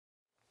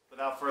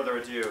without further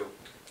ado,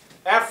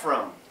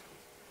 Ephraim,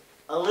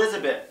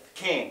 Elizabeth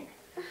King.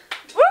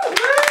 Woo!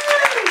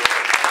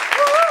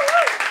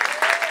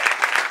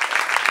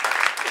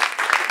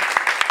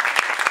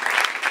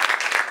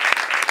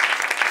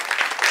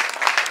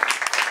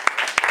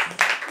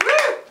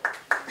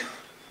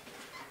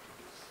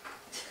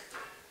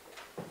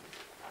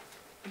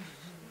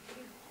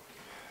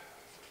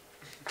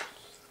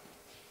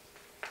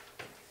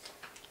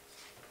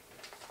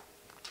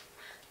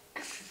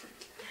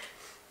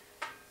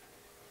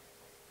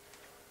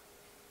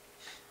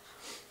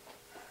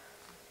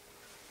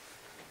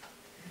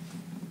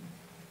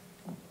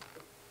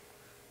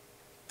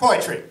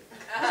 Poetry.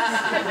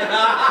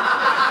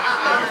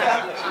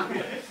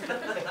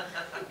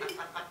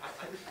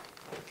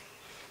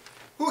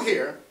 Who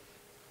here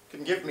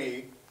can give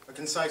me a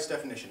concise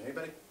definition?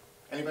 Anybody?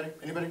 Anybody?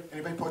 Anybody?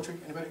 Anybody? Poetry?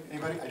 Anybody?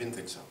 Anybody? I didn't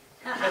think so.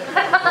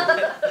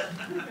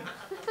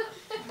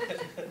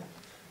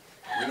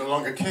 We no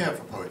longer care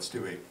for poets,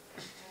 do we?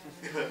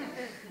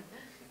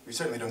 We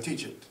certainly don't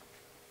teach it.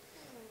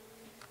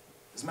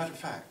 As a matter of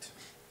fact,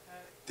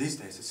 these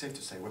days it's safe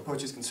to say where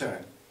poetry is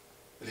concerned,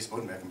 at least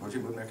modern American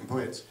poetry, modern American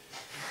poets,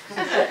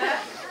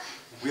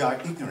 we are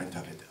ignorant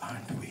of it,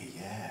 aren't we?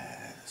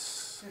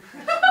 Yes.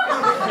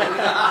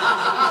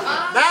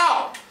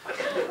 Now!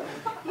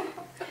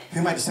 Who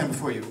am I to stand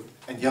before you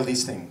and yell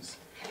these things?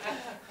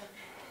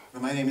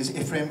 Well, my name is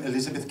Ephraim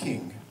Elizabeth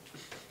King,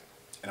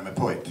 and I'm a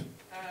poet.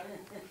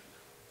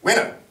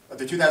 Winner of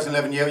the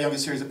 2011 Yale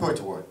Youngest Series of Poets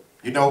Award.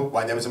 You know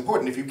why that was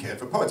important if you cared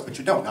for poets, but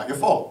you don't, not your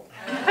fault.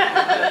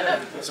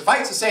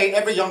 Suffice to say,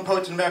 every young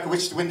poet in America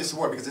wishes to win this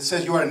award because it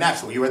says you are a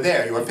natural, you are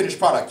there, you are a finished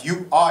product,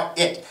 you are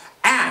it.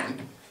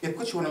 And it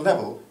puts you on a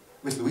level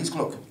with Louise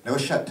Gluck, Noah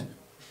Schutt,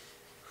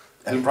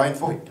 Ellen Bryant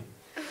Voigt,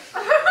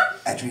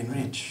 Adrienne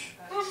Rich.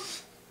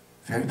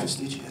 Very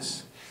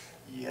prestigious.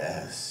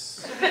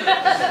 Yes.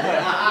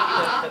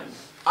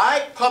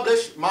 I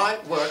publish my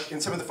work in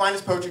some of the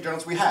finest poetry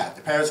journals we have.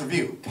 The Paris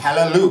Review,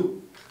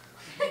 Callaloo,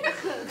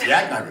 the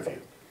Agni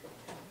Review.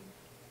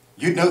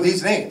 You'd know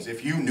these names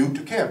if you knew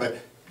to care, but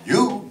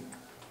you,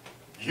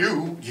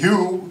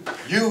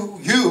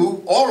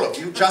 all of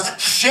you just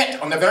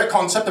shit on the very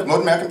concept of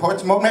modern American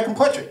poets and modern American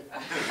poetry.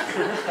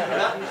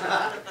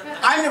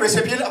 I'm the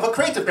recipient of a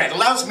creative grant. It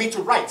allows me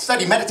to write,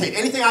 study, meditate,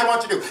 anything I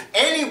want to do,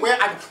 anywhere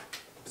I'm,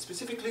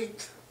 specifically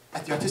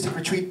at the artistic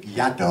retreat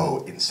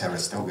Yaddo in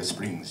Saratoga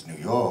Springs, New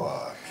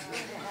York.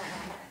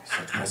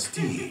 Such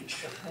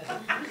prestige.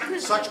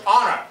 Such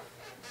honor.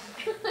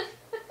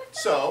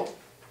 So,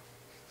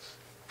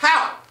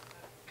 how?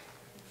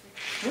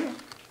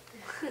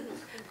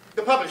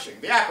 The publishing,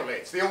 the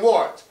accolades, the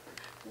awards.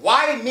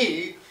 Why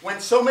me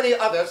when so many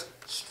others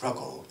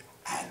struggled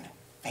and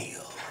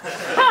failed?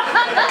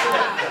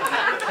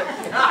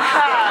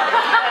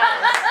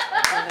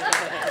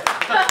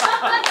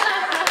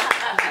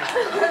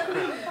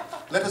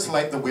 Let us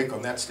light the wick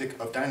on that stick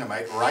of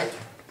dynamite right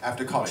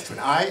after college, when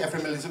I,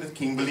 Ephraim Elizabeth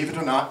King, believe it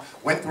or not,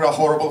 went through a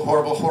horrible,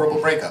 horrible, horrible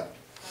breakup.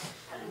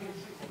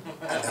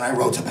 And then I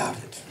wrote about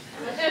it.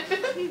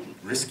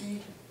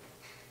 Risky?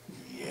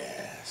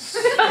 Yes.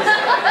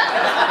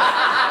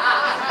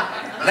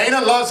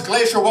 Lena Love's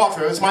Glacier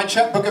Water is my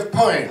chapbook of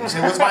poems.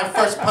 It was my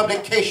first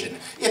publication.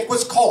 It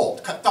was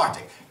called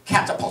Cathartic,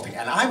 Catapulting,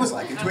 and I was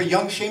likened to a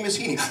young Seamus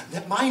Heaney.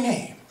 Let my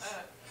name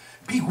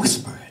be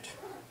whispered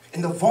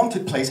in the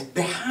vaunted place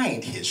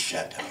behind his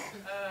shadow.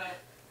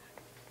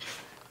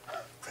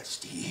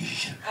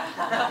 Prestige.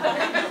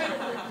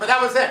 But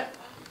that was it.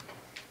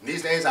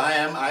 These days I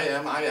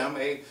am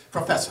a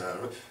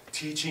professor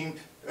teaching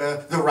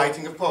the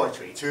writing of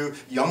poetry to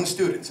young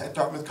students at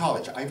Dartmouth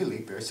College. I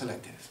believe very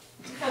selective.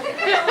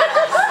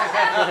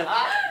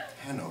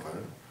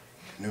 Hanover,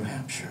 New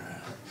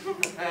Hampshire.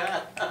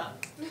 I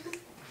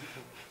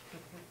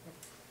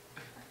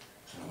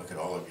look at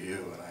all of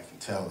you and I can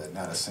tell that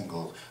not a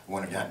single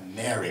one of you, not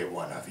nary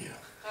one of you,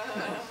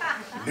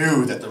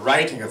 knew that the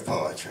writing of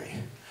poetry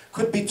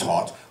could be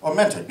taught or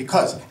mentored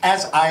because,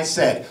 as I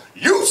said,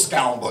 you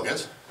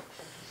scoundboogers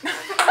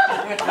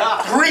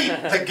greet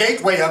the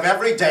gateway of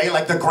every day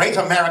like the great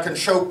American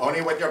show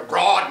pony with your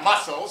broad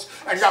muscles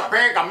and your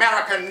big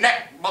American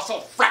neck muscle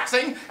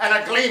flexing and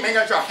a gleaming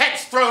as your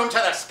head's thrown to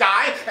the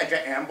sky and you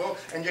amble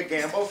and you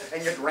gamble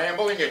and you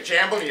gramble and you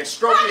jamble and you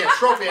strophe and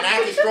strophe and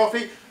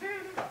anti-strophe.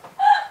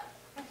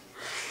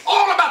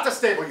 All about the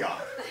stable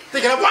yard.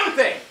 Thinking of one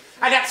thing,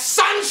 and that's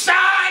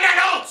sunshine and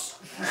oats!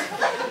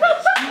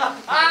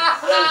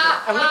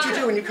 And what you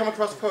do when you come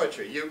across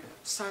poetry, you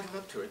sidle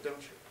up to it,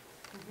 don't you?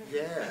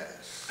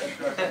 Yes.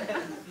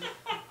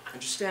 And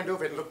you stand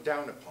over it and look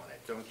down upon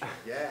it, don't you?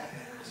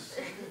 Yes.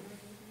 And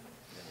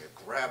you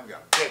grab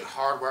your big,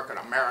 hard-working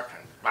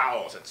American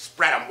bowels and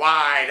spread them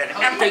wide and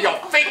empty your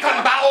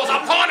fecund bowels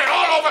upon it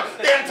all over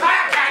the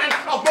entire canon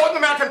of modern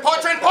American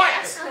poetry and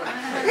poets.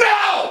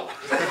 No!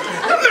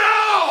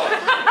 No!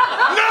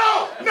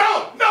 No!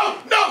 No! No!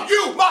 No!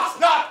 You must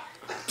not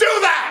do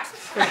that!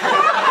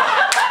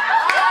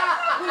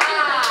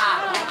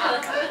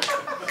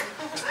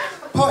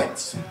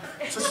 Poets,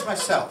 such as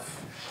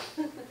myself,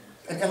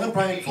 and Ellen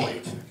Bryant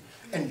Voigt,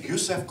 and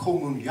Yusef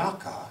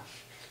Komunyaka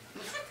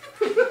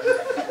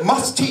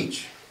must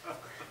teach.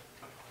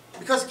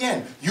 Because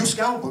again, you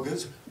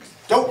scoundboogers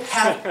don't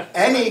have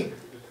any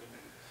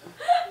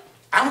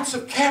ounce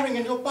of caring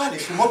in your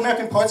bodies for modern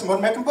American poets and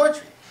modern American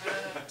poetry.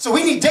 So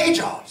we need day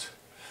jobs,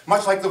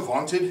 much like the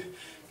vaunted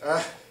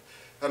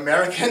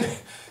American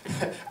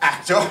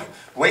actor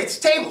waits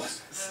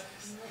tables.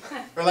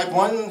 Or like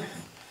one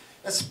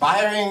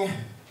aspiring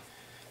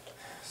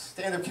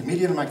stand-up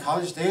comedian in my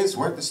college days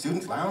worked the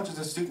student lounge as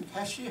a student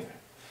cashier.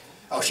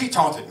 Oh, she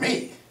taunted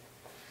me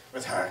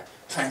with her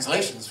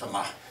translations from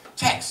a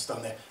text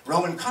on the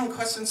Roman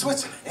conquest in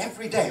Switzerland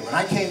every day when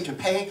I came to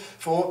pay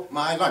for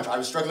my lunch. I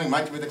was struggling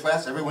mightily with the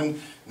class. Everyone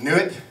knew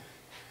it.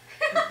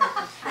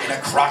 In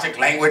necrotic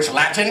language,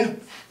 Latin.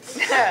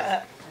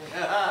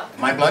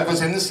 My blood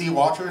was in the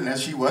seawater, and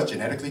as she was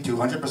genetically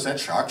 200%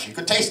 shark, she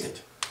could taste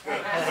it.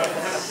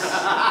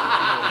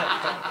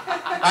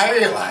 I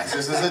realize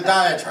this is a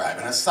diatribe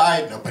and a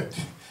side note, but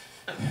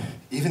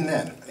even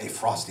then, a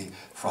frosty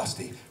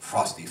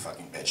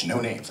fucking bitch. No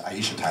names,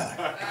 Aisha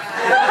Tyler.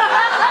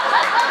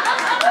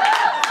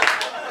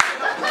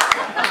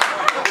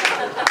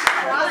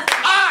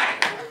 I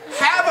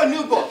have a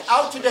new book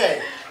out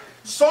today,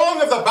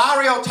 Song of the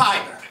Barrio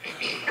Tiger,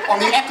 on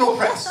the Echo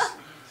Press.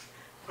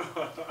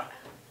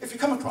 If you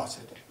come across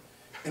it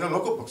in a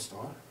local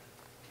bookstore,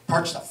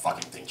 purchase the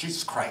fucking thing,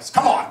 Jesus Christ.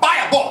 Come on,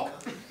 buy a book!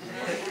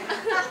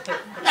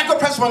 Echo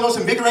Press is one of the most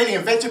invigorating,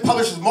 inventive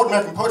publishers of modern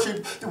American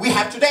poetry that we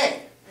have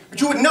today. But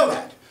you wouldn't know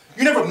that.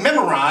 You never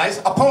memorize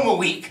a poem a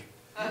week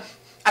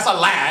as a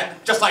lad,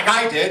 just like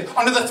I did,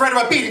 under the threat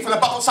of a beating from the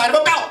buckled side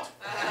of a belt.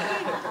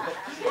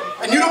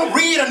 And you don't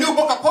read a new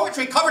book of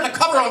poetry cover to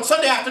cover on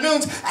Sunday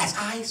afternoons, as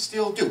I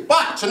still do.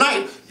 But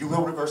tonight, you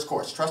will reverse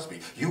course. Trust me,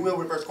 you will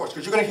reverse course.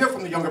 Because you're going to hear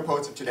from the younger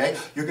poets of today.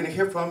 You're going to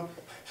hear from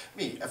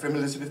me, Ephraim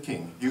Elizabeth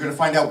King. You're going to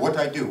find out what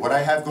I do, what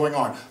I have going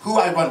on, who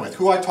I run with,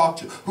 who I talk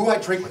to, who I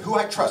drink with, who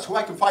I trust, who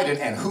I confide in,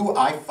 and who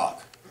I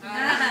fuck.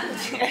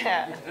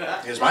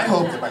 It is my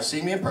hope that by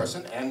seeing me in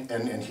person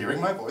and hearing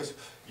my voice,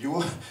 you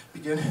will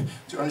begin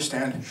to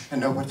understand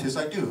and know what it is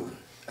I do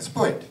as a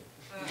poet.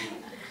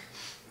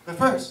 But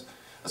first,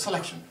 a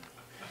selection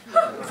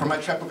from my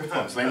chapbook of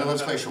poems, Lena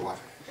Loves Glacier Water.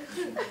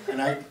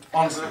 And I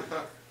honestly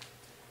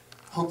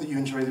hope that you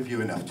enjoy the view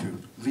enough to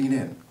lean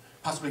in,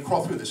 possibly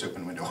crawl through this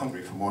open window,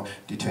 hungry for more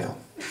detail.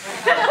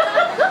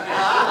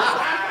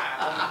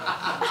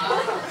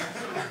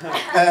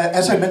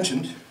 As I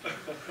mentioned,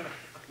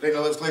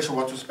 Lena Loves Glacier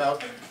Water is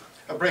about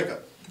a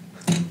breakup.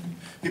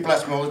 People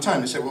ask me all the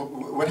time, they say, well,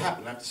 what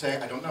happened? I have to say,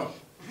 I don't know.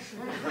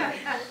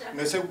 And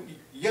they say,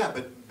 yeah,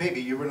 but baby,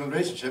 you were in a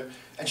relationship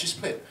and she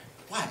split.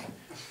 Why?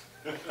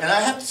 And I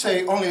have to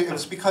say, only it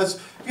was because,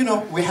 you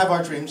know, we have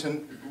our dreams,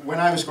 and when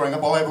I was growing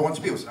up, all I ever wanted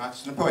to be was an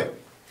artist and a poet.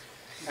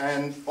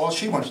 And all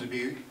she wanted to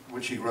be,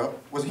 when she grew up,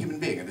 was a human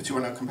being, and the two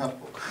are not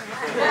compatible.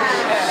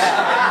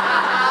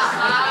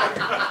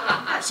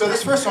 So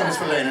this first song is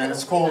for Lena, and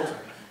it's called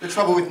The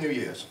Trouble with New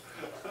Year's.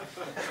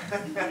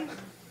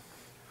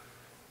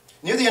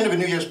 Near the end of a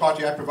New Year's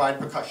party, I provide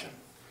percussion.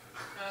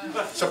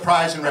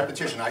 Surprise and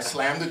repetition. I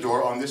slam the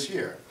door on this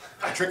year.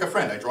 I trick a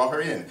friend, I draw her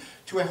in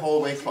to a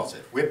hallway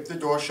closet, whip the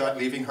door shut,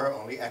 leaving her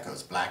only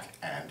echoes, black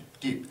and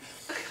deep.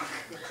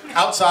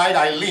 Outside,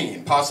 I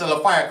lean, parcel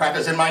of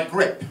firecrackers in my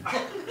grip.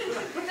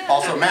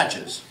 Also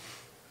matches.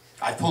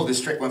 I've pulled this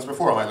trick once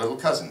before on my little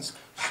cousins,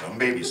 some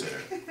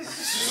babysitter.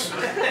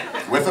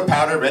 Whiff of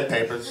powder, red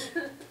papers.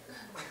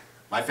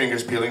 My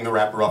fingers peeling the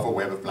wrapper off a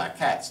web of black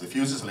cats. The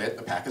fuse is lit,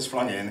 the pack is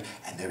flung in,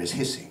 and there is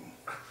hissing.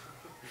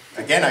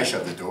 Again I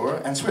shut the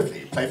door, and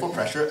swiftly, playful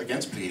pressure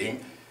against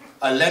pleading,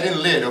 a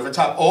leaden lid over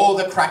top, all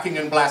the cracking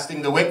and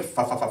blasting, the wick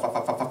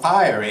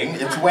firing,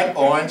 its wet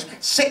orange,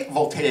 sick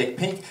voltaic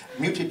pink,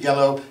 muted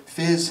yellow,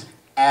 fizz,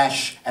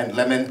 ash, and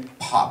lemon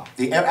pop.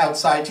 The air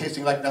outside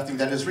tasting like nothing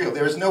that is real.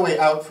 There is no way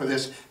out for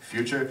this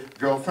future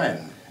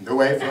girlfriend. No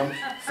way from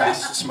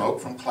fast smoke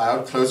from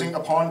cloud closing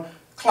upon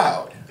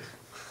cloud.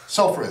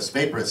 Sulphurous,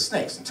 vaporous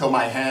snakes, until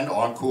my hand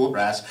on cool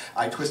brass,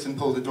 I twist and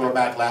pull the door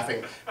back,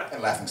 laughing and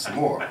laughing some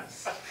more.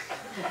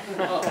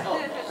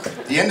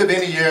 The end of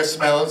any year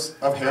smells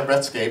of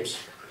hairbreadth scapes,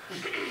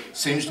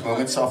 singed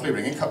moments, softly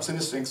ringing, cups in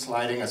the sink,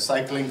 sliding, a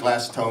cycling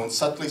glass tone,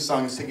 subtly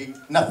sung, singing,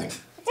 nothing.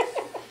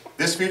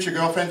 This future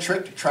girlfriend,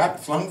 tricked,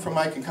 trapped, flung from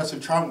my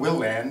concussive charm, will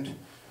land,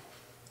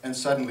 and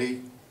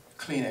suddenly,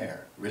 clean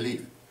air,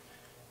 relief.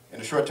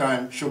 In a short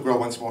time, she'll grow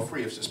once more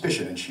free of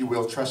suspicion, and she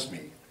will trust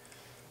me.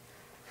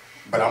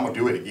 But I'm gonna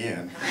do it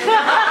again.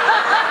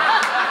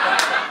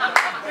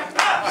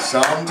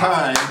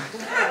 Sometime.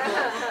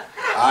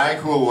 I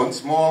who will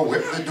once more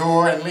whip the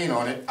door and lean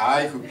on it.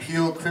 I who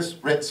peel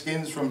crisp red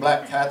skins from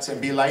black cats and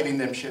be lighting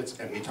them shits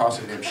and be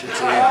tossing them shits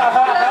in.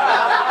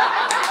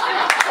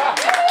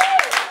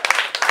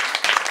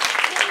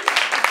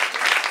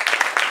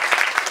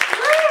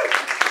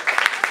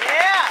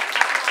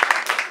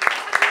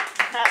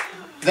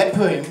 That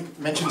poem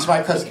mentions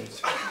my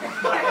cousins.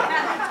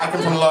 I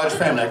come from a large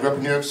family. I grew up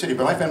in New York City,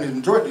 but my family, the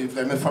majority of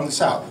them are from the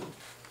South.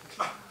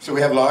 So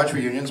we have large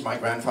reunions. My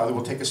grandfather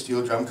will take a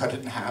steel drum, cut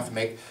it in half,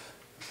 make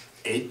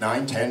 8,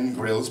 9, 10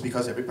 grills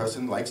because every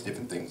person likes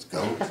different things.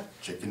 Goat,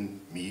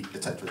 chicken, meat,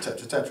 etc.,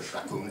 etc., etc.,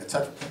 raccoon,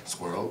 etc.,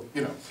 squirrel,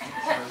 you know.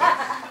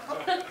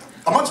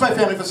 Amongst my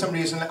family, for some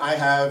reason,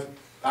 I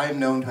am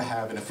known to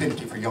have an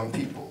affinity for young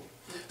people.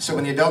 So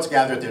when the adults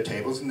gather at their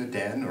tables in the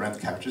den, around the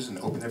couches, and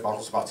open their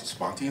bottles of Otzi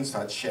Sponti and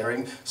start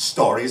sharing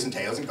stories and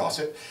tales and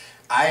gossip,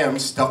 I am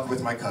stuck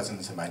with my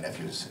cousins and my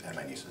nephews and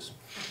my nieces.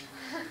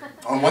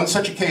 On one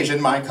such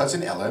occasion, my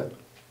cousin Ella,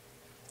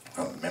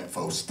 from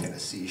Memphis,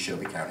 Tennessee,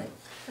 Shelby County,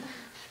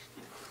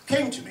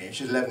 came to me,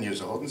 she's 11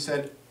 years old, and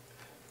said,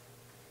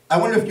 I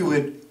wonder if you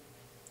would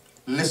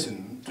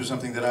listen to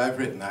something that I've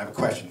written. I have a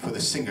question for the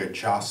singer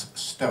Joss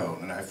Stone,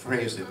 and I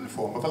phrased it in the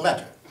form of a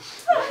letter.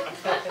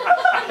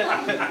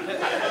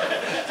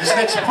 This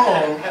next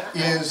poem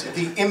is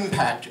the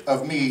impact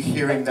of me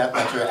hearing that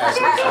letter as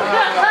it was written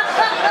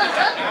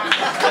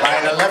by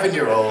an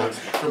 11-year-old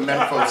from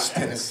Memphis,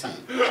 Tennessee,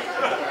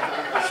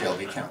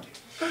 Shelby County.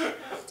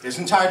 It's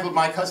entitled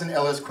My Cousin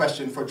Ella's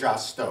Question for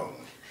Joss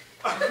Stone.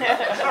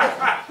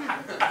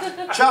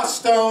 Joss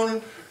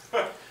Stone,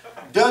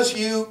 does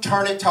you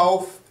turn it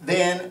off,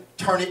 then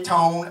turn it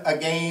on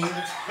again?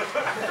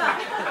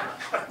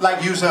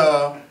 Like use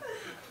a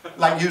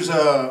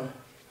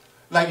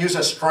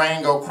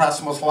strangle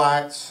Christmas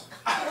lights?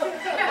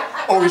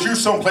 Or is you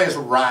someplace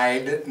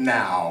right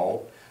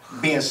now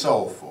being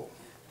soulful?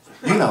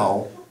 You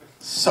know,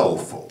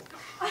 soulful.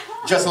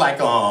 Just like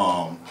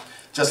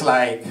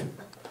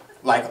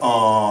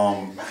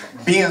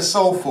being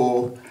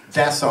soulful,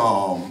 that's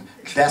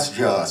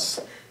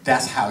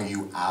how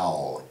you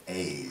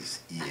always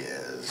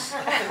is.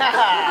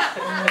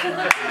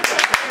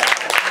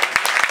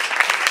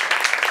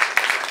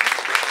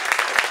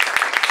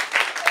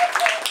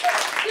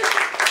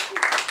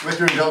 With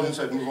your indulgence,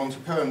 I'd move on to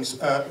poems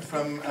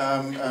from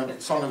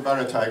Song of the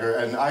Barrier Tiger.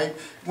 And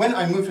when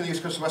I moved from the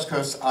East Coast to West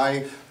Coast,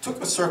 I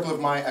took a circle of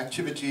my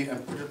activity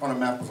and put it on a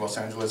map of Los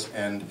Angeles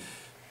and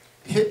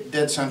hit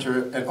dead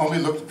center and only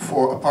looked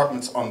for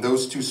apartments on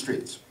those 2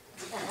 streets.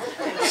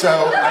 So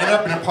I ended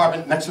up in an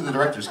apartment next to the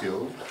Directors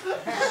Guild.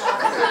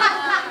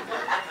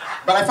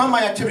 But I found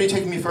my activity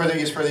taking me further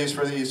east, further east,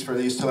 further east,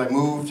 further east, till I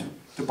moved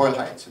to Boyle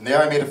Heights. And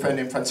there I made a friend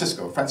named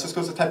Francisco.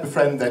 Francisco's the type of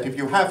friend that if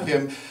you have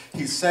him,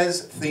 he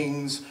says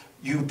things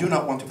you do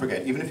not want to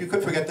forget. Even if you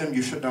could forget them,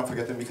 you should not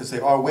forget them because they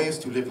are ways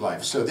to live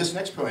life. So this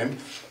next poem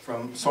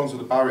from Songs of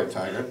the Barrier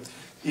Tiger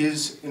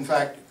is, in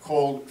fact,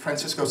 called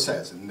Francisco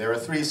Says. And there are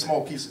 3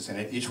 small pieces in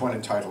it, each one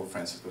entitled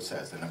Francisco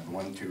Says, the number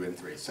 1, 2, and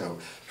 3. So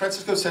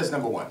Francisco Says,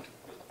 number 1.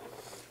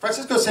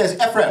 Francisco says,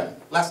 Ephraim,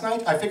 last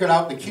night I figured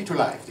out the key to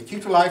life. The key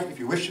to life, if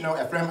you wish to know,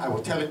 Ephraim, I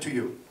will tell it to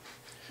you.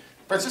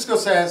 Francisco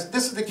says,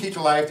 this is the key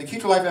to life. The key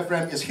to life,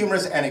 Ephraim, is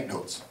humorous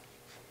anecdotes.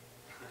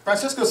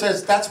 Francisco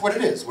says, that's what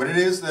it is. What it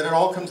is that it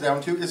all comes down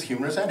to is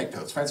humorous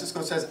anecdotes.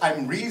 Francisco says,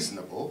 I'm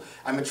reasonable.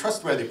 I'm a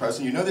trustworthy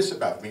person. You know this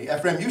about me.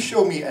 Ephraim, you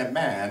show me a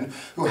man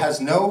who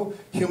has no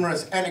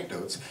humorous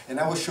anecdotes,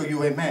 and I will show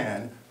you a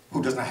man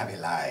who does not have a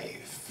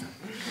life.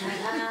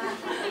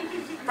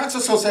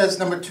 Francisco says,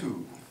 number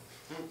 2.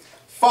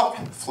 Fuck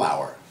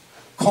flour,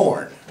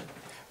 corn,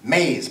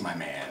 maize, my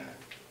man.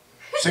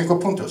 5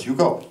 puntos, you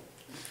go.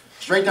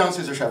 Straight down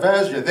Cesar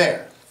Chavez, you're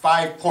there.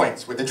 5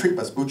 points with the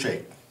tripas,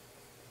 buche,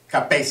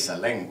 cabeza,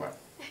 lengua.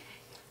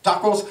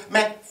 Tacos,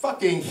 man,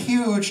 fucking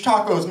huge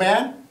tacos,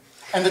 man.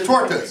 And the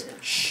tortas,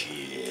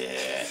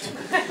 shit,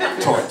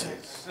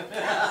 tortas.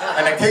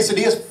 And the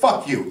quesadillas,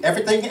 fuck you.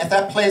 Everything at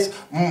that place,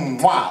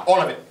 mwah, all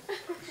of it.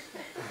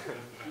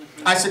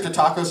 I stick to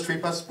tacos,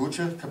 tripas,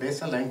 buche,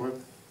 cabeza, lengua.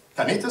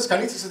 Carnitas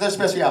is their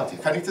specialty.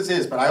 Carnitas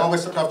is, but I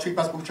always took off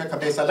tripas, buche,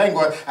 cabeza,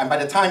 lengua, and by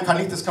the time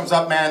carnitas comes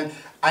up, man,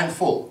 I'm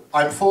full.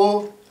 I'm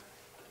full,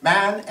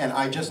 man, and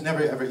I just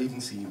never ever even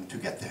seem to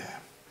get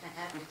there.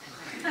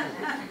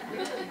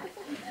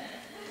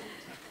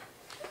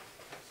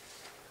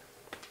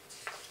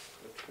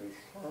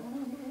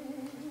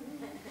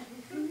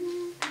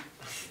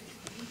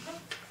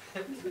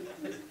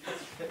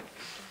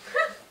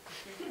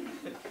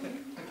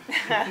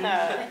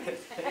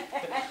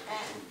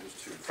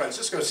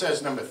 Francisco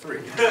says number 3.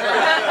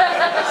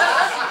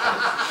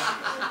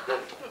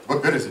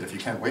 What good is it if you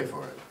can't wait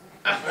for it?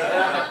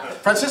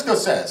 Francisco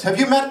says, have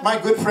you met my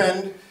good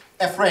friend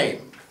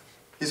Ephraim?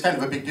 He's kind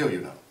of a big deal, you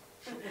know.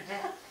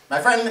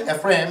 My friend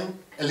Ephraim,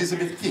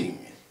 Elizabeth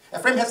King.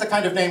 Ephraim has the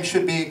kind of name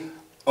should be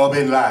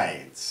open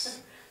lights.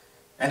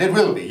 And it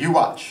will be, you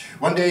watch.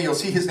 One day you'll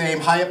see his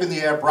name high up in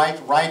the air, bright,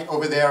 right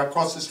over there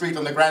across the street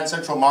on the Grand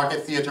Central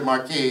Market Theatre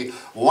Marquee.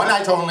 One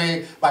night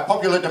only, by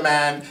popular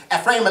demand,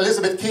 Ephraim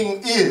Elizabeth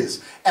King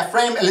is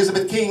Ephraim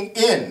Elizabeth King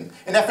in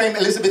an Ephraim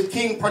Elizabeth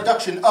King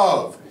production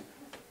of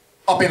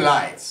Up in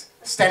Lights,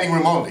 standing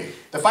room only.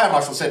 The fire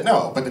marshal said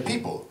no, but the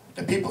people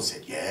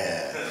said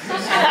yes.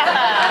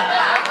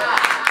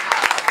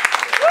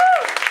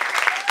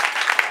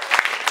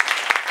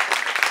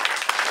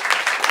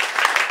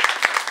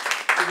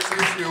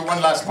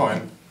 One last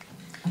poem.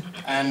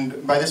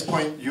 And by this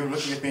point, you're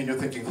looking at me and you're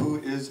thinking, who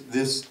is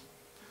this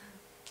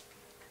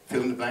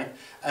fill in the blank?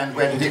 And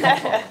where did he come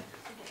from?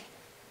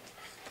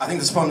 I think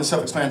this poem is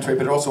self-explanatory,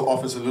 but it also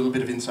offers a little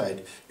bit of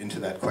insight into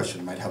that question.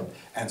 It might help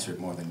answer it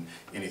more than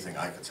anything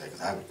I could say,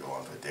 because I would go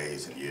on for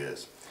days and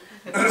years.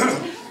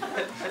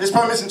 This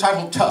poem is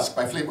entitled Tusk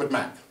by Fleetwood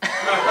Mac.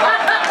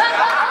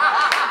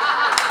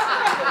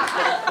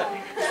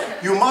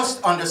 You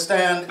must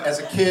understand, as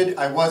a kid,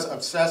 I was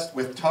obsessed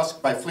with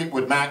Tusk by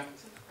Fleetwood Mac.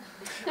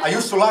 I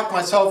used to lock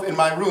myself in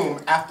my room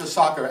after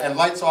soccer and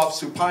lights off,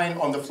 supine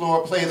on the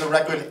floor, play the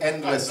record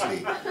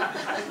endlessly.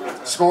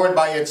 Scored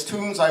by its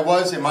tunes, I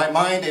was, in my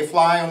mind, a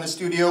fly on the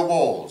studio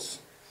walls.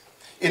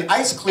 In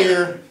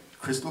ice-clear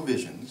crystal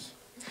visions,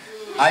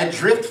 I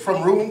drift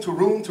from room to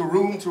room to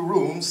room to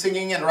room,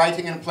 singing and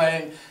writing and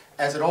playing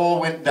as it all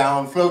went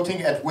down,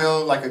 floating at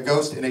will like a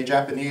ghost in a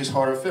Japanese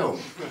horror film.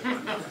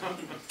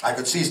 I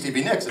could see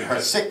Stevie Nicks and her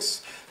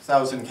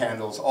 6,000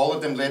 candles, all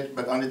of them lit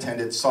but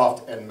unattended,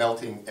 soft and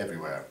melting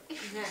everywhere.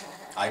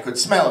 I could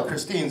smell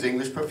Christine's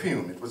English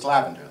perfume. It was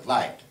lavender,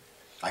 light.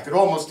 I could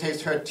almost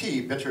taste her tea,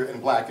 bitter and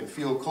black, and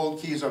feel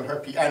cold keys on her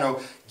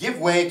piano give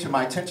way to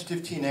my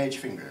tentative teenage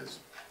fingers.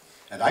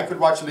 And I could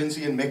watch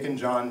Lindsay and Mick and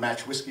John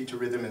match whiskey to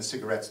rhythm and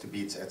cigarettes to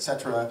beats,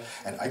 etc.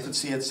 And I could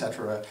see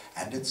etc.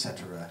 and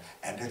etc.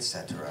 and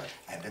etc.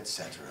 and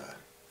etc.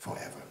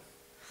 forever.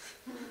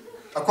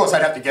 Of course,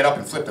 I'd have to get up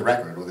and flip the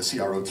record with a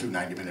CRO2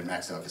 90-minute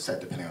Maxell cassette,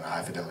 depending on the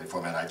high-fidelity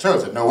format I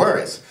chose it. No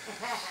worries.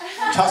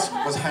 Tusk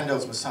was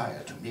Handel's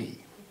Messiah to me.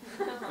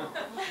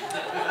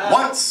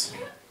 Once,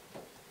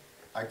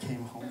 I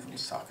came home from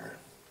soccer,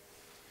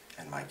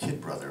 and my kid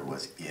brother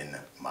was in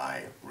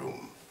my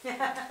room.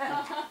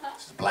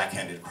 This is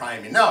black-handed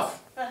crime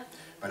enough.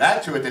 But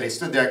add to it that he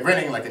stood there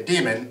grinning like a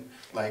demon,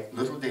 like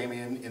little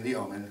Damien in The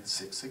Omen,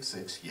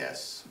 666,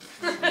 yes.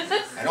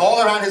 And all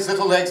around his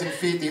little legs and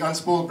feet, the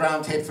unspooled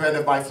brown tape thread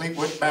of my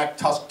Fleetwood Mac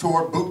Tusk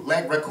Tour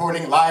bootleg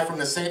recording live from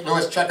the St.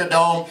 Louis Checker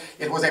Dome.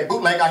 It was a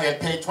bootleg I had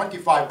paid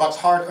 25 bucks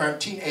hard-earned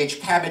teenage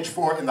cabbage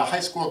for in the high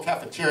school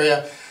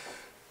cafeteria.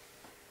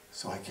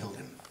 So I killed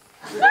him.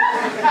 He's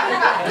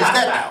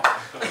dead now.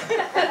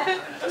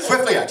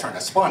 Swiftly I turned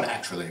a spun,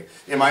 actually,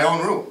 in my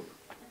own room.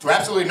 To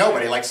absolutely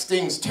nobody, like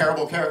Sting's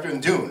terrible character in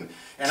Dune.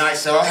 And I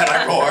saw, and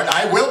I roared,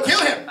 I will kill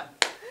him!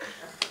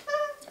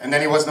 And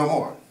then he was no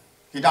more.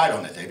 He died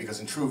on that day because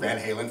in true Van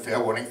Halen fair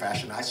warning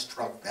fashion, I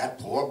struck that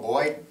poor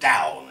boy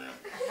down.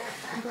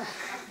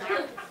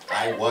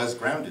 I was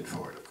grounded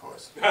for it, of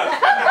course.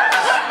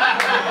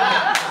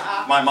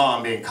 My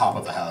mom being cop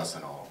of the house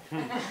and all.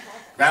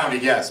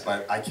 Grounded, yes,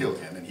 but I killed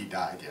him and he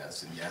died,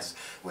 yes. And yes,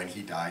 when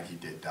he died, he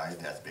did die a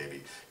death,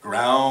 baby.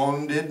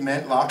 Grounded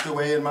meant locked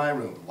away in my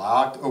room.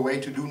 Locked away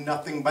to do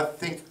nothing but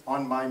think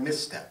on my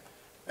misstep.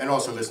 And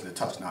also listen to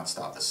Tusk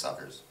nonstop, the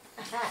suckers.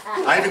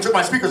 I even took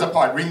my speakers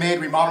apart, remade,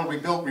 remodeled,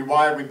 rebuilt,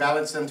 rewired,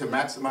 rebalanced them to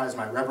maximize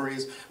my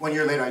reveries. 1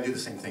 year later, I do the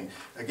same thing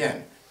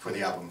again for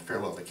the album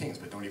Farewell to the Kings,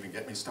 but don't even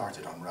get me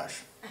started on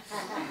Rush.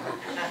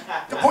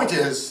 The point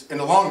is, in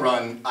the long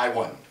run, I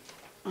won.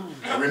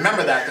 And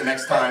remember that the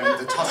next time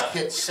the Tusk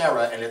hits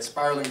Sarah and its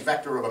spiraling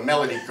vector of a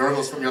melody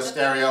gurgles from your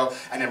stereo,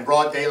 and in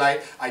broad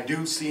daylight, I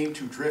do seem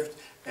to drift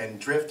and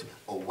drift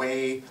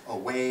away,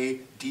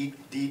 away,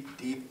 deep, deep,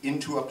 deep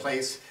into a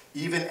place,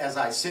 even as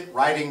I sit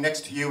riding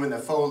next to you in the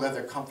faux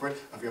leather comfort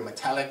of your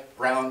metallic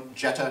brown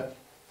Jetta.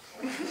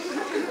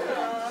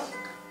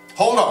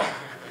 Hold on,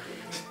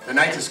 the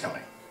night is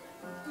coming.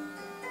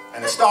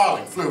 And the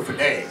starling flew for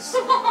days.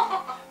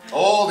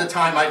 All the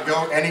time I'd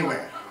go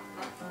anywhere,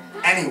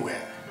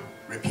 anywhere,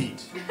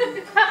 repeat.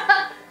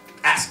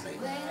 Ask me,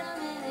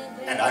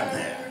 and I'm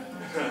there.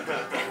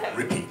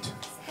 Repeat.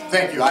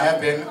 Thank you, I have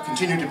been,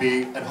 continue to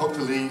be, and hope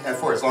to be,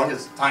 for as long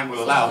as time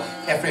will allow,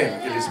 Ephraim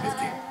Elizabeth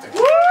King.